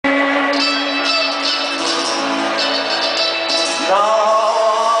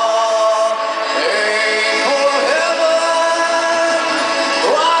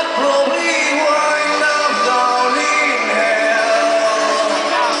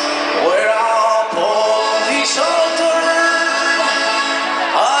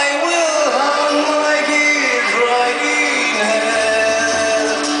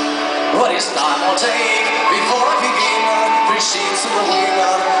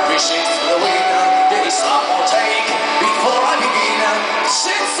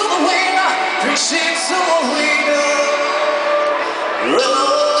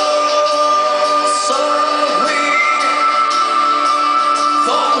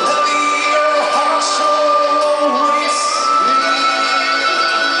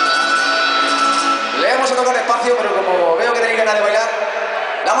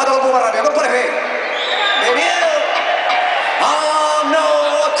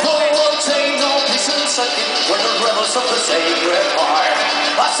of the sacred heart.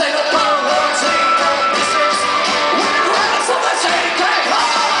 I say the power take no business with the rest of the sacred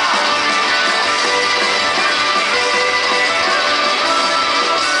heart.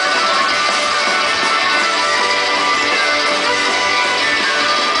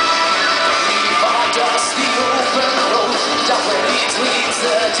 Dusty open road, down where it leads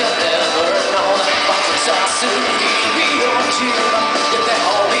that you never know. But it's us to be beyond you. If the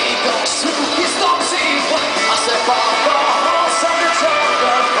Holy Ghost through his dogs even, I said, Father, house of the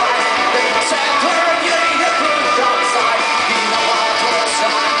thunder bright. They must have heard you in the good outside. You know what was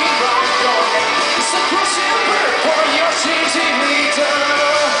I be right your name. It's a crucial word for your cheesy leader.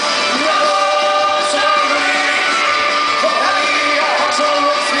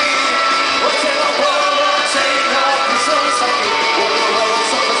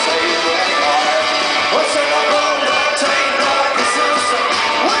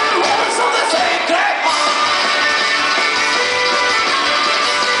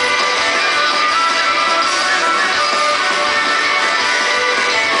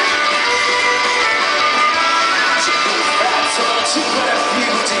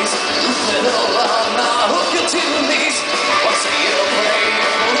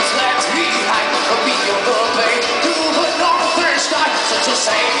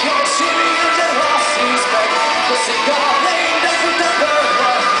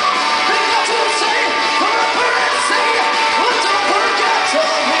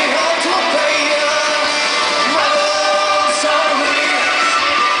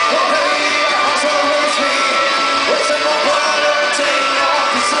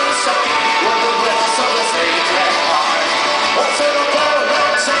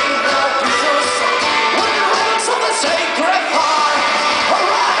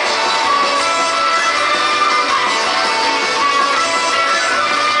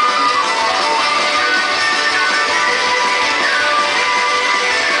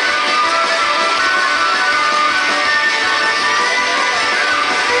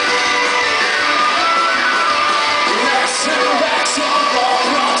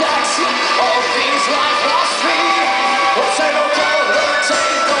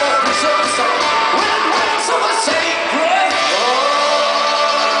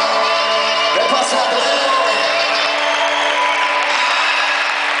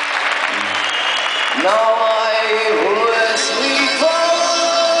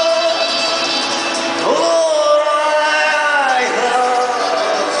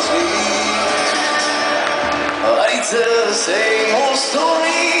 Same old story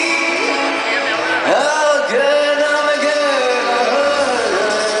again and again.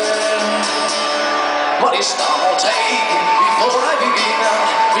 What is time I'll take before I begin?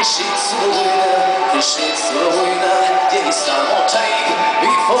 3 sheets to the winner, 3 sheets to the winner. Yeah, it's time I'll take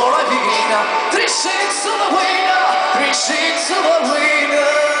before I begin. 3 sheets to the winner, 3 sheets to the winner.